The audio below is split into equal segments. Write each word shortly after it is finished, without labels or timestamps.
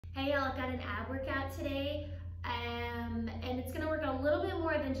Hey y'all, I've got an ab workout today, and it's gonna work a little bit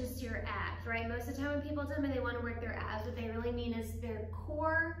more than just your abs, right? Most of the time when people tell me they wanna work their abs, what they really mean is their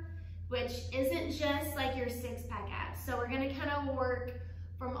core, which isn't just like your six-pack abs. So we're gonna kind of work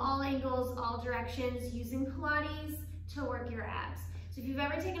from all angles, all directions, using Pilates to work your abs. So if you've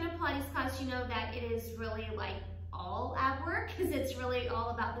ever taken a Pilates class, you know that it is really like all ab work, because it's really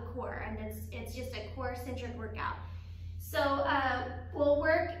all about the core, and it's just a core-centric workout. So we'll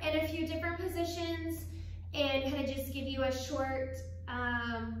work in a few different positions and kind of just give you a short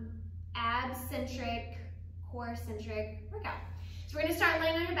ab-centric, core-centric workout. So we're gonna start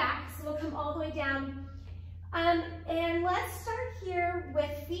laying on your back, so we'll come all the way down. And let's start here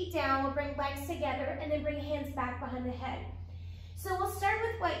with feet down. We'll bring legs together and then bring hands back behind the head. So we'll start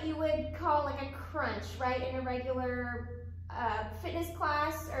with what you would call like a crunch, right, in a regular fitness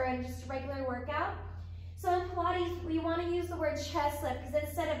class or in just a regular workout. So in Pilates, we want to use the word chest lift, because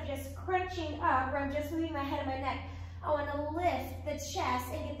instead of just crunching up, where I'm just moving my head and my neck, I want to lift the chest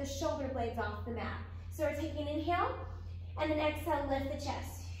and get the shoulder blades off the mat. So we're taking an inhale, and then exhale, lift the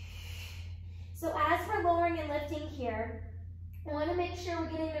chest. So as we're lowering and lifting here, I want to make sure we're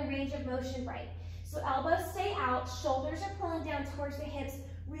getting the range of motion right. So elbows stay out, shoulders are pulling down towards the hips,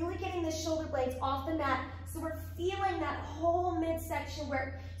 really getting the shoulder blades off the mat. So we're feeling that whole midsection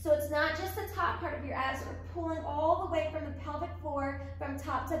work. So it's not just the top part of your abs, we're pulling all the way from the pelvic floor, from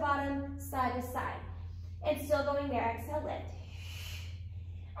top to bottom, side to side. And still going there, exhale, lift.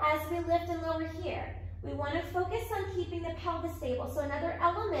 As we lift and lower here, we want to focus on keeping the pelvis stable. So another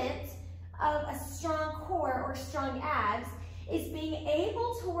element of a strong core or strong abs is being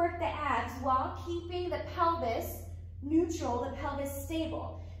able to work the abs while keeping the pelvis neutral, the pelvis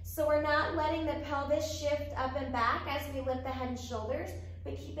stable. So we're not letting the pelvis shift up and back as we lift the head and shoulders,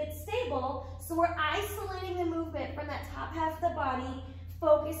 but keep it stable. So we're isolating the movement from that top half of the body,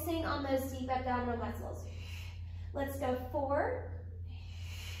 focusing on those deep abdominal muscles. Let's go 4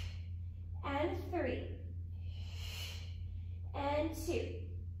 and 3 and 2.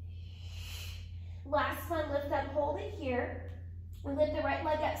 Last one, lift up, hold it here. We lift the right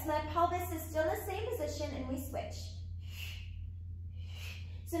leg up so that pelvis is still in the same position, and we switch.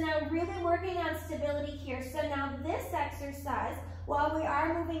 So now really working on stability here. So now this exercise, while we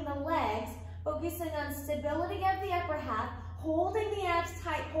are moving the legs, focusing on stability of the upper half, holding the abs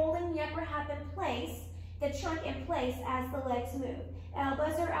tight, holding the upper half in place, the trunk in place as the legs move.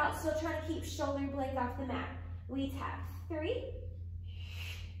 Elbows are out, still trying to keep shoulder blades off the mat. We tap 3.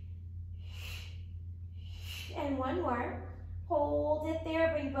 And one more. Hold it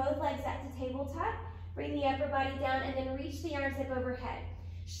there, bring both legs up to tabletop, bring the upper body down, and then reach the arms up overhead.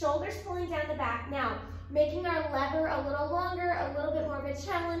 Shoulders pulling down the back. Now, making our lever a little longer, a little bit more of a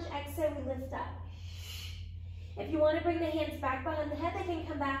challenge. Exhale, we lift up. If you want to bring the hands back behind the head, they can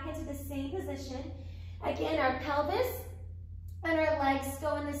come back into the same position. Again, our pelvis and our legs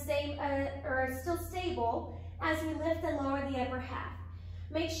go in the same, or still stable as we lift and lower the upper half.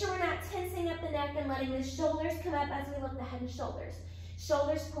 Make sure we're not tensing up the neck and letting the shoulders come up as we lift the head and shoulders.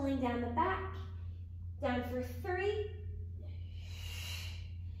 Shoulders pulling down the back. Down for 3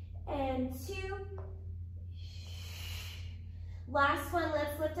 and 2. Last one,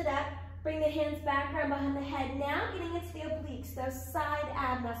 let's lift it up. Bring the hands back around behind the head. Now getting into the obliques, those side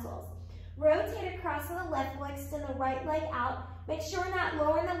ab muscles. Rotate across to the left, we'll extend the right leg out. Make sure we're not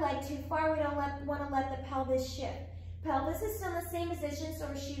lowering the leg too far. We don't want to let the pelvis shift. Pelvis is still in the same position, so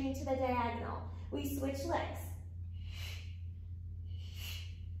we're shooting to the diagonal. We switch legs.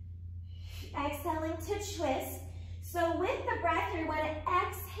 Exhaling to twist. So with the breath here, we want to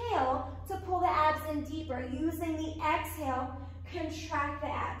exhale to pull the abs in deeper. Using the exhale, contract the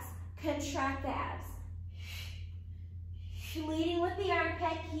abs. Contract the abs. Leading with the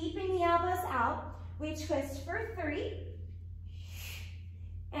armpit, keeping the elbows out. We twist for 3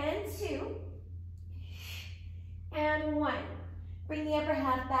 and 2. And 1. Bring the upper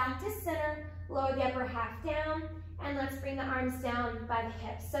half back to center, lower the upper half down, and let's bring the arms down by the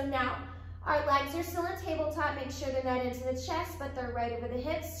hips. So now, our legs are still on tabletop. Make sure they're not into the chest, but they're right over the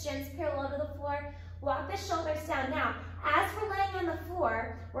hips, shins parallel to the floor. Walk the shoulders down. Now, as we're laying on the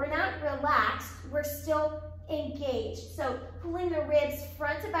floor, we're not relaxed, we're still engaged. So pulling the ribs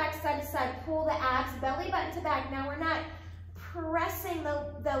front to back, side to side, pull the abs, belly button to back. Now we're not pressing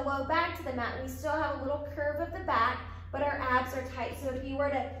the low back to the mat. We still have a little curve of the back, but our abs are tight. So if you were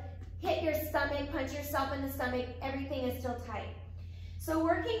to hit your stomach, punch yourself in the stomach, everything is still tight. So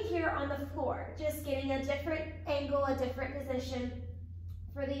working here on the floor, just getting a different angle, a different position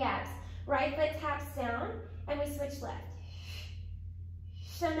for the abs. Right foot taps down, and we switch left.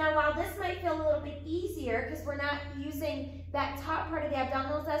 So now while this might feel a little bit easier because we're not using that top part of the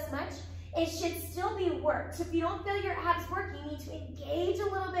abdominals as much, it should still be worked. So if you don't feel your abs work, you need to engage a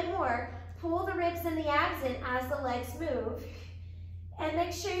little bit more. Pull the ribs and the abs in as the legs move. And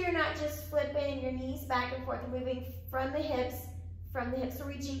make sure you're not just flipping your knees back and forth and moving from the hips, so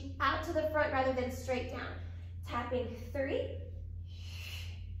reaching out to the front rather than straight down. Tapping 3,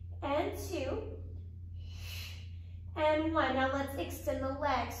 and 2, and 1. Now let's extend the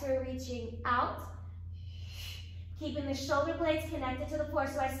legs. So we're reaching out, keeping the shoulder blades connected to the floor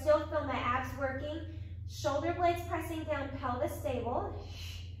so I still feel my abs working. Shoulder blades pressing down, pelvis stable.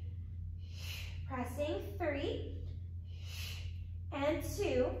 Pressing 3, and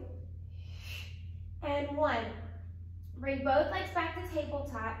 2, and 1. Bring both legs back to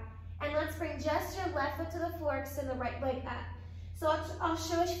tabletop, and let's bring just your left foot to the floor, extend the right leg up. So I'll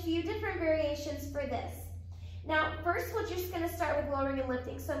show a few different variations for this. Now, first we're just going to start with lowering and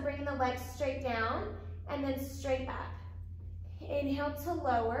lifting. So I'm bringing the legs straight down and then straight up. Inhale to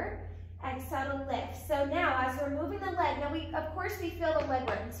lower, exhale to lift. So now as we're moving the leg, now of course we feel the leg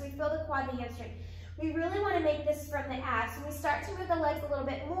working, so we feel the quad, the hamstring. We really want to make this from the abs. When we start to move the legs a little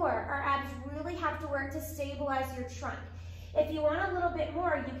bit more, our abs really have to work to stabilize your trunk. If you want a little bit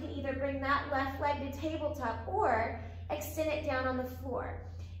more, you can either bring that left leg to tabletop or extend it down on the floor.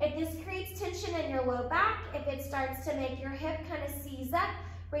 If this creates tension in your low back, if it starts to make your hip kind of seize up,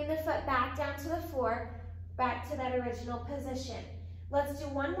 bring the foot back down to the floor, back to that original position. Let's do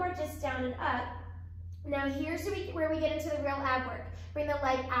one more just down and up. Now here's where we get into the real ab work. Bring the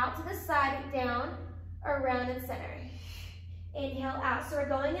leg out to the side, down, around and center. Inhale out. So we're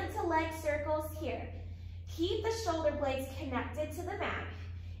going into leg circles here. Keep the shoulder blades connected to the mat.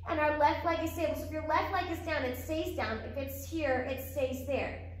 And our left leg is stable. So if your left leg is down, it stays down. If it's here, it stays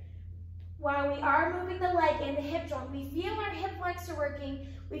there. While we are moving the leg in the hip joint, we feel our hip flexor working.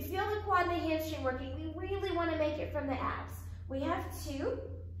 We feel the quad and the hamstring working. We really want to make it from the abs. We have 2.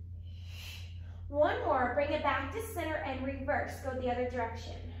 One more. Bring it back to center and reverse. Go the other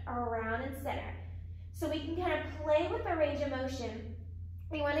direction. Around and center. So we can kind of play with the range of motion.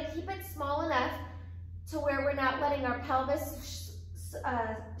 We want to keep it small enough to where we're not letting our pelvis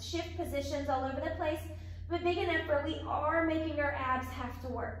shift positions all over the place, but big enough where we are making our abs have to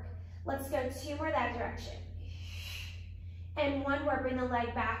work. Let's go 2 more that direction. And 1 more, bring the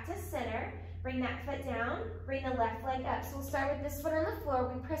leg back to center, bring that foot down, bring the left leg up. So we'll start with this foot on the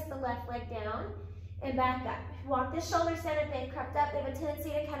floor, we press the left leg down and back up. Walk the shoulders down. If they've crept up, they have a tendency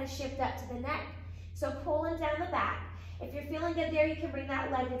to kind of shift up to the neck. So pull them down the back. If you're feeling good there, you can bring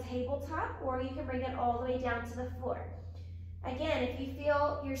that leg to tabletop or you can bring it all the way down to the floor. Again, if you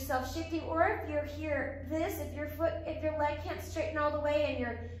feel yourself shifting, or if you're here, if your leg can't straighten all the way and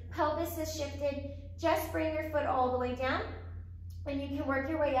your pelvis is shifted, just bring your foot all the way down and you can work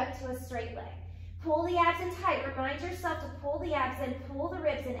your way up to a straight leg. Pull the abs in tight. Remind yourself to pull the abs in, pull the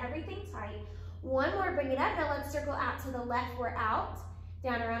ribs in, everything tight. 1 more, bring it up. Now let's circle out to the left. We're out,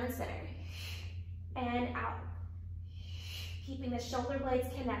 down, around, and center. And out. Keeping the shoulder blades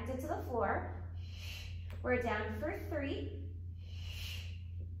connected to the floor. We're down for 3.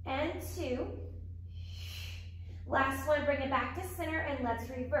 And 2. Last one, bring it back to center and let's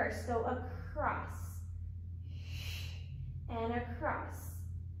reverse. Go across and across.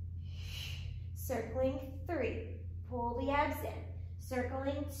 Circling 3. Pull the abs in.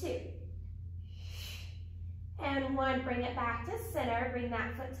 Circling 2. And 1, bring it back to center. Bring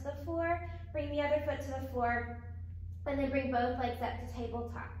that foot to the floor. Bring the other foot to the floor. And then bring both legs up to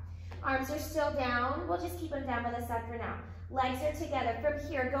tabletop. Arms are still down. We'll just keep them down by the side for now. Legs are together.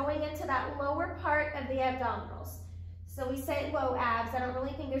 From here, going into that lower part of the abdominals. So we say low abs. I don't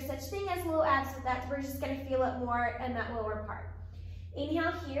really think there's such thing as low abs with that. We're just going to feel it more in that lower part.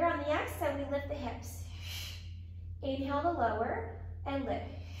 Inhale here. On the exhale, we lift the hips. Inhale to lower and lift.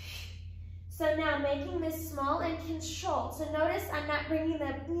 So now making this small and controlled. So notice I'm not bringing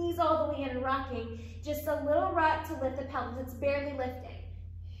the knees all the way in and rocking. Just a little rock to lift the pelvis. It's barely lifting.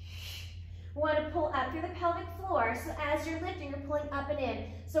 We want to pull up through the pelvic floor. So as you're lifting, you're pulling up and in.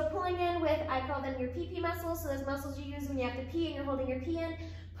 So pulling in with, I call them your PP muscles. So those muscles you use when you have to pee and you're holding your pee in.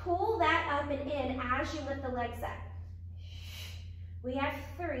 Pull that up and in as you lift the legs up. We have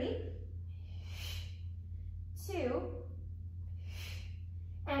 3, 2,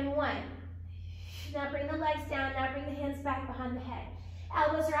 and 1. Now bring the legs down. Now bring the hands back behind the head.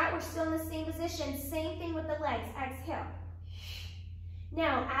 Elbows are out. We're still in the same position. Same thing with the legs. Exhale.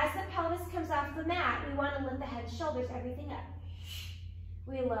 Now, as the pelvis comes off the mat, we want to lift the head, shoulders, everything up.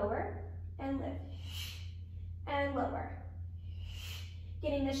 We lower and lift and lower.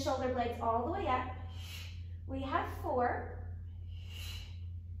 Getting the shoulder blades all the way up. We have 4,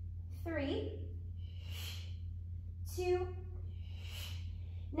 3, 2.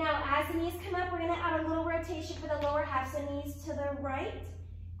 Now, as the knees come up, we're going to add a little rotation for the lower half. So knees to the right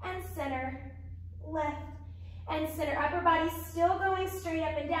and center, left and center. Upper body still going straight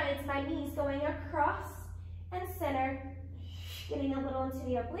up and down. It's my knees going across and center, getting a little into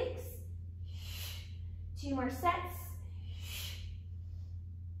the obliques. 2 more sets.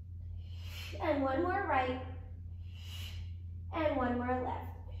 And 1 more right. And 1 more left.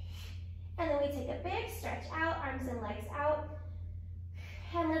 And then we take a big stretch out, arms and legs out.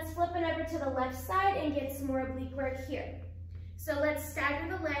 And let's flip it over to the left side and get some more oblique work here. So let's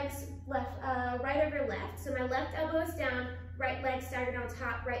stagger the legs right over left. So my left elbow is down, right leg staggered on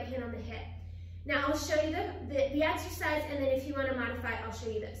top, right hand on the hip. Now I'll show you the exercise, and then if you want to modify, I'll show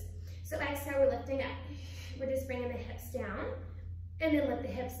you this. So exhale, we're lifting up. We're just bringing the hips down, and then lift the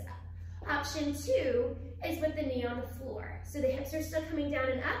hips up. Option 2 is with the knee on the floor. So the hips are still coming down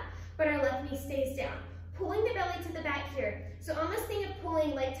and up, but our left knee stays down. Pulling the belly to the back here. So almost think of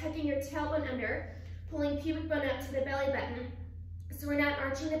pulling, like tucking your tailbone under, pulling pubic bone up to the belly button. So we're not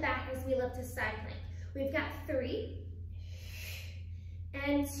arching the back as we lift to side plank. We've got 3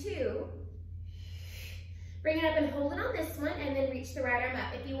 and 2. Bring it up and hold it on this one, and then reach the right arm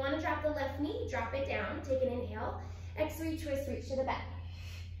up. If you want to drop the left knee, drop it down. Take an inhale. Exhale, twist, reach to the back.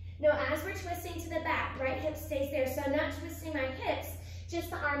 Now, as we're twisting to the back, right hip stays there. So I'm not twisting my hips, just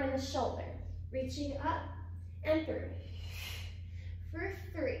the arm and the shoulder. Reaching up and through. For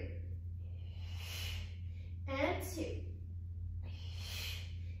 3 and 2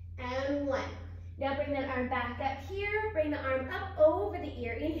 and 1. Now bring that arm back up here. Bring the arm up over the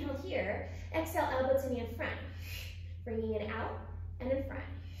ear. Inhale here. Exhale, elbow to knee in front. Bringing it out and in front.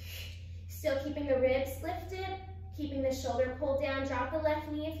 Still keeping the ribs lifted. Keeping the shoulder pulled down. Drop the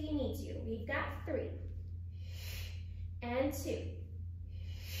left knee if you need to. We've got 3 and 2.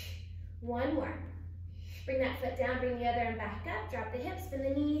 1 more. Bring that foot down, bring the other arm back up, drop the hips, bend the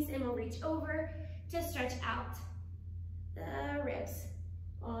knees, and we'll reach over to stretch out the ribs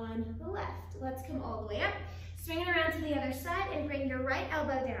on the left. Let's come all the way up. Swing it around to the other side and bring your right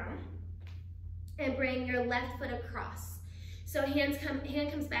elbow down and bring your left foot across. So hand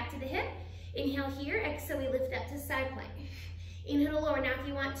comes back to the hip. Inhale here, exhale, we lift up to side plank. Inhale to lower. Now if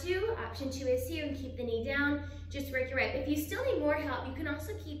you want to, option 2 is here, and keep the knee down. Just work your right. If you still need more help, you can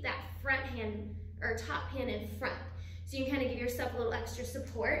also keep that front hand or top hand in front. So you can kind of give yourself a little extra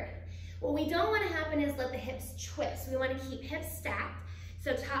support. What we don't want to happen is let the hips twist. We want to keep hips stacked.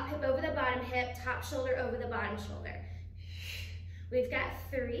 So top hip over the bottom hip, top shoulder over the bottom shoulder. We've got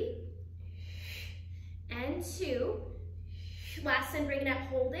 3 and 2. Last time, bring it up,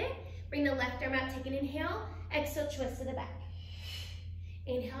 hold it. Bring the left arm up, take an inhale. Exhale, twist to the back.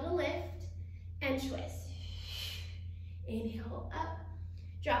 Inhale to lift and twist. Inhale up.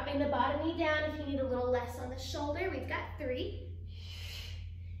 Dropping the bottom knee down if you need a little less on the shoulder. We've got 3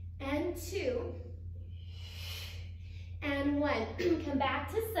 and 2 and 1. Come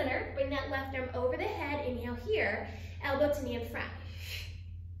back to center. Bring that left arm over the head. Inhale here. Elbow to knee in front.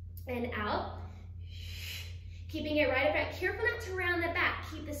 And out. Keeping it right upright. Careful not to round the back.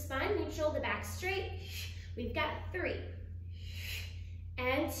 Keep the spine neutral, the back straight. We've got 3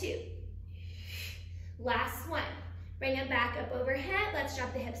 and 2. Last one. Bring it back up overhead. Let's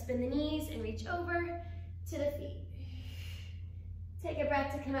drop the hips, bend the knees, and reach over to the feet. Take a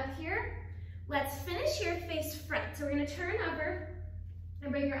breath to come up here. Let's finish here, face front. So we're gonna turn over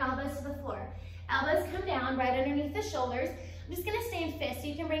and bring your elbows to the floor. Elbows come down right underneath the shoulders. I'm just gonna stay in fist.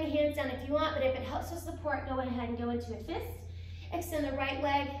 You can bring your hands down if you want, but if it helps with support, go ahead and go into a fist. Extend the right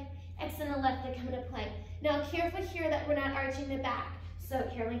leg, extend the left leg, come into plank. Now careful here that we're not arching the back. So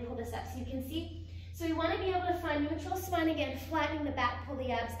here, let me pull this up so you can see. So we want to be able to find neutral spine again, flattening the back, pull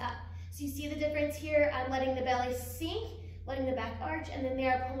the abs up. So you see the difference here? I'm letting the belly sink, letting the back arch, and then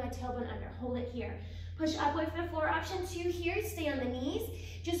there, pull my tailbone under, hold it here. Push up away from the floor. Option 2 here, stay on the knees.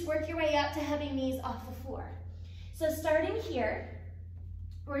 Just work your way up to heavy knees off the floor. So starting here,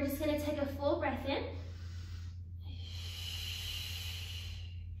 we're just going to take a full breath in.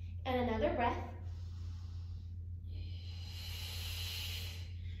 And another breath.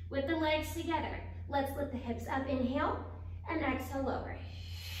 With the legs together. Let's lift the hips up, inhale, and exhale, lower.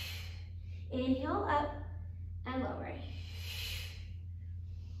 Inhale, up, and lower.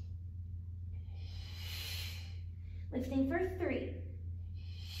 Lifting for 3,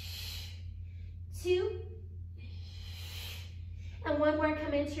 2, and 1 more,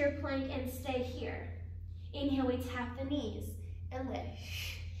 come into your plank and stay here. Inhale, we tap the knees and lift.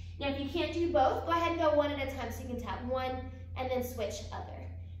 Now if you can't do both, go ahead and go one at a time so you can tap 1 and then switch other.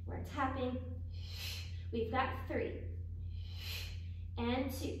 We're tapping. We've got 3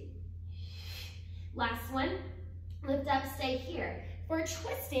 and 2 Last one, lift up, stay here. We're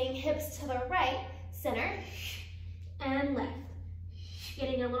twisting hips to the right, center, and left.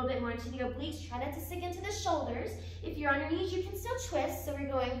 Getting a little bit more into the obliques. Try not to sink into the shoulders. If you're on your knees, you can still twist. So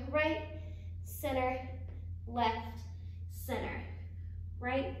we're going right, center, left, center.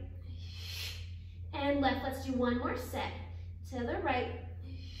 Right, and left. Let's do one more set. To the right,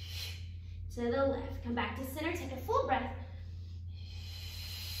 to the left. Come back to center, take a full breath.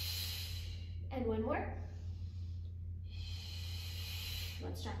 And one more.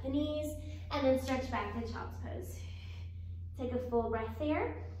 Let's drop the knees, and then stretch back to child's pose. Take a full breath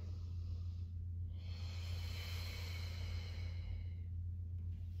there.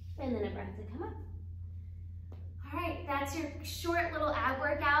 And then a breath to come up. All right, that's your short little ab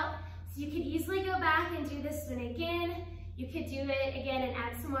workout. So you could easily go back and do this one again. You could do it again and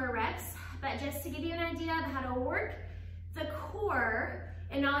add some more reps. But just to give you an idea of how to work the core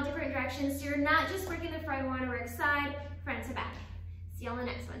in all different directions, so you're not just working the front, you want to work side, front to back. See you on the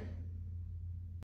next one.